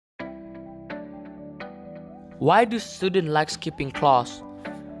Why do students like skipping class?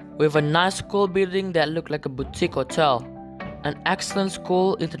 We have a nice school building that looks like a boutique hotel, an excellent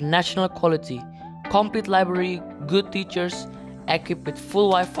school, international quality, complete library, good teachers, equipped with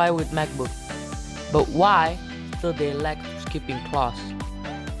full Wi-Fi with MacBook. But why still they like skipping class?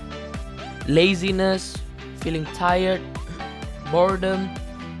 Laziness, feeling tired, boredom,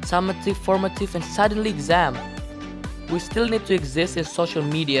 summative, formative, and suddenly exam. We still need to exist in social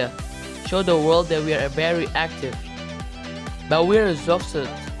media, show the world that we are very active. But we are exhausted,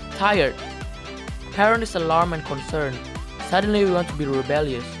 tired. Parent is alarmed and concerned. Suddenly we want to be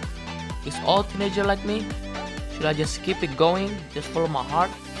rebellious. Is all teenager like me? Should I just keep it going, just follow my heart?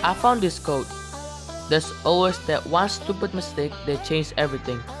 I found this quote. There's always that one stupid mistake that changed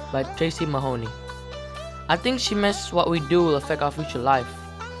everything, by Tracy Mahoney. I think she means what we do will affect our future life.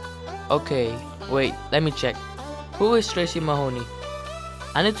 Okay, wait, let me check. Who is Tracy Mahoney?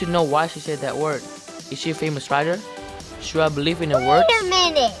 I need to know why she said that word. Is she a famous writer? Should I believe in her words? Wait a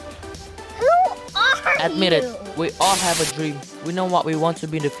minute! Who are Admit you? it, we all have a dream. We know what we want to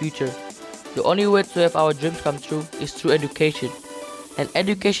be in the future. The only way to have our dreams come true is through education. And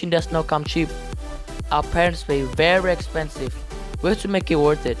education does not come cheap. Our parents pay very expensive. We have to make it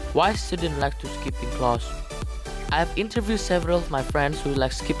worth it. Why students like to skip in class? I have interviewed several of my friends who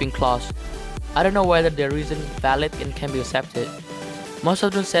like skipping class. I don't know whether their reason is valid and can be accepted. Most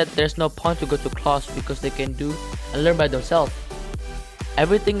of them said there's no point to go to class because they can do and learn by themselves.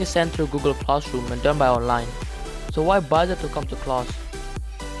 Everything is sent through Google Classroom and done by online. So why bother to come to class?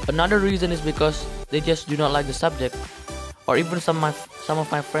 Another reason is because they just do not like the subject. Or even some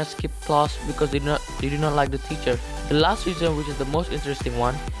of my friends skip class because they do not like the teacher. The last reason, which is the most interesting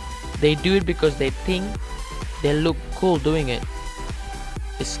one, they do it because they think they look cool doing it.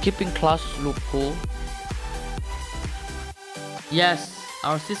 Is skipping class look cool? Yes,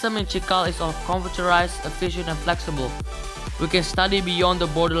 our system in Cikal is all computerized, efficient and flexible. We can study beyond the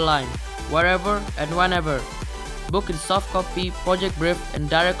borderline, wherever and whenever. Book in soft copy, project brief and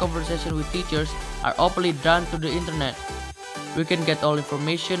direct conversation with teachers are openly done through the internet. We can get all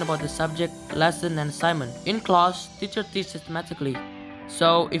information about the subject, lesson and assignment. In class, teacher teaches systematically.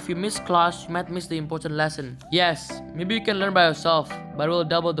 So if you miss class, you might miss the important lesson. Yes, maybe you can learn by yourself, but it will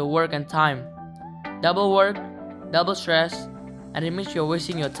double the work and time. Double work, double stress, and it means you're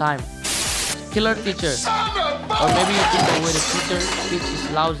wasting your time. Killer teacher. Or maybe you think the way the teacher teaches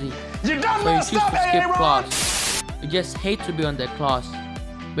is lousy, so you choose to skip class. You just hate to be on that class.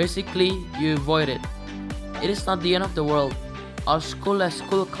 Basically, you avoid it. It is not the end of the world. Our school has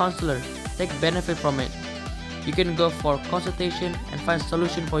school counselor. Take benefit from it. You can go for consultation and find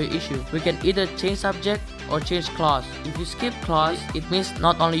solution for your issue. We can either change subject or change class. If you skip class, it means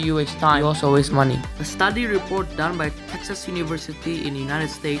not only you waste time, you also waste money. A study report done by Texas University in the United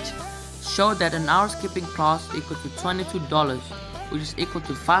States showed that an hour skipping class equal to $22, which is equal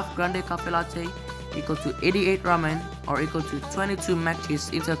to 5 grande cafe latte, equal to 88 ramen, or equal to 22 mac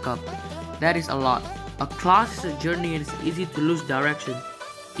cheese intercup. That is a lot. A class is a journey and it's easy to lose direction.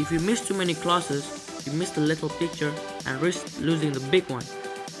 If you miss too many classes, you miss the little picture and risk losing the big one.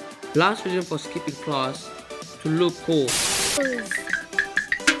 Last reason for skipping class: to look cool.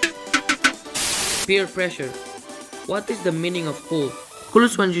 Peer pressure. What is the meaning of cool? Cool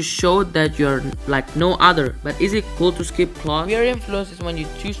is when you show that you're like no other. But is it cool to skip class? Peer influence is when you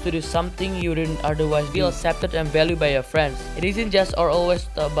choose to do something you wouldn't otherwise feel accepted and valued by your friends. It isn't just or always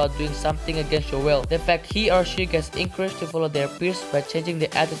about doing something against your will. The fact he or she gets encouraged to follow their peers by changing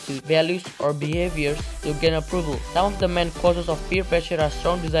their attitude, values, or behaviors to gain approval. Some of the main causes of peer pressure are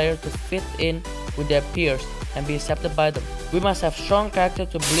strong desire to fit in with their peers and be accepted by them. We must have strong character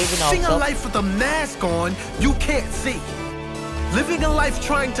to believe in Living a ourselves. life with a mask on, you can't see. Living a life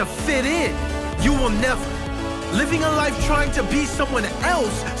trying to fit in, you will never. Living a life trying to be someone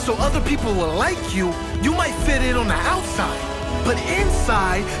else so other people will like you, you might fit in on the outside. But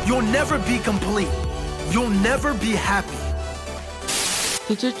inside, you'll never be complete. You'll never be happy.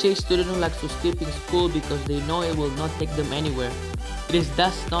 Teachers chase students who like to skip in school because they know it will not take them anywhere. It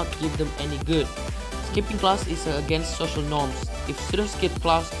does not give them any good. Skipping class is against social norms. If students skip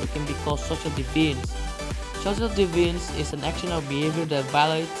class, they can be called social deviants. Social deviance is an action or behavior that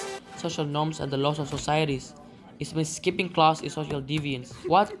violates social norms and the laws of societies. It means skipping class is social deviance.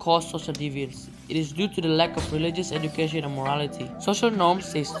 What caused social deviance? It is due to the lack of religious education and morality. Social norms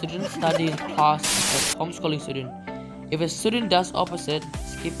say students study in class as homeschooling student. If a student does opposite,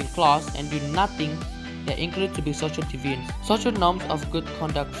 skip in class and do nothing, they are included to be social deviants. Social norms of good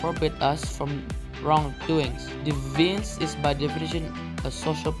conduct forbid us from wrongdoings. Deviance is by definition a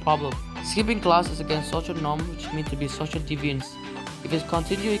social problem. Skipping class is against social norms, which mean to be social deviance. If it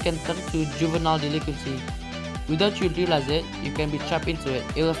continues, it can turn to juvenile delinquency. Without you realize it, you can be trapped into it.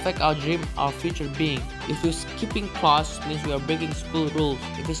 It will affect our dream, our future being. If we're skipping class, means we are breaking school rules.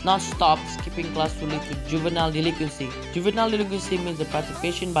 If it's not stopped, skipping class will lead to juvenile delinquency. Juvenile delinquency means the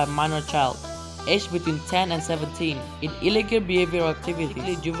participation by minor child, aged between 10 and 17, in illegal behavioral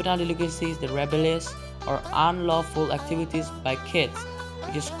activity. Juvenile delinquency is the rebellious or unlawful activities by kids,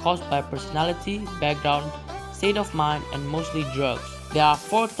 which is caused by personality, background, state of mind, and mostly drugs. There are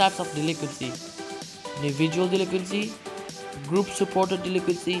 4 types of delinquency: individual delinquency, group supported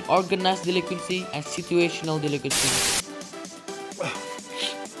delinquency, organized delinquency, and situational delinquency.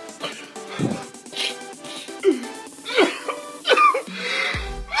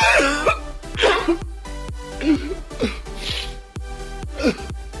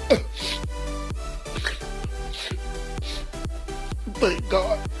 Thank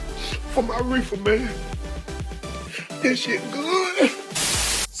God for my reefer, man. This shit good.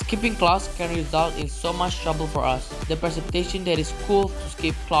 Skipping class can result in so much trouble for us. The perception that it's cool to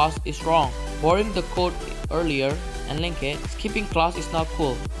skip class is wrong. Borrowing the quote earlier and link it, skipping class is not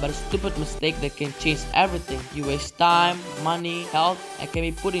cool, but a stupid mistake that can change everything. You waste time, money, health, and can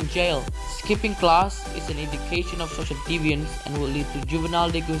be put in jail. Skipping class is an indication of social deviance and will lead to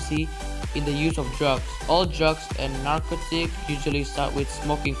juvenile delinquency in the use of drugs. All drugs and narcotics usually start with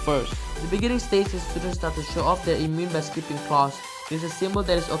smoking first. The beginning stage is students start to show off their immune by skipping class. It is a symbol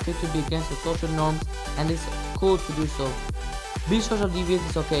that it's okay to be against the social norms and it's cool to do so. Being social deviant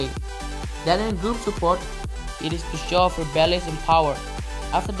is okay. Then in group support, it is to show off rebellious and power.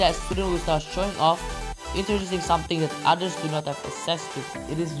 After that, students will start showing off, introducing something that others do not have access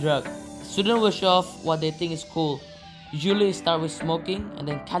to. It is drug. Students will show off what they think is cool. Usually start with smoking and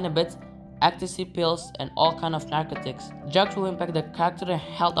then cannabis, ecstasy pills, and all kind of narcotics. Drugs will impact the character and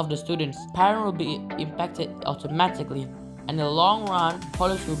health of the students. Parents will be impacted automatically. And in the long run,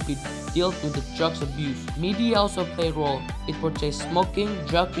 police will be dealt with the drugs abuse. Media also play a role. It portrays smoking,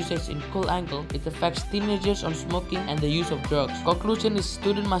 drug usage in cool angle. It affects teenagers on smoking and the use of drugs. Conclusion is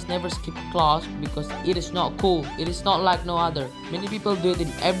student must never skip class because it is not cool. It is not like no other. Many people do it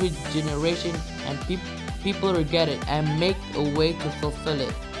in every generation and people regret it and make a way to fulfill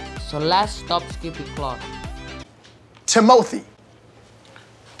it. So let's stop skipping class. Timothy.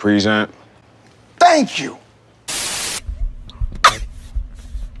 Present. Thank you.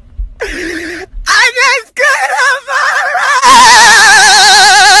 I just couldn't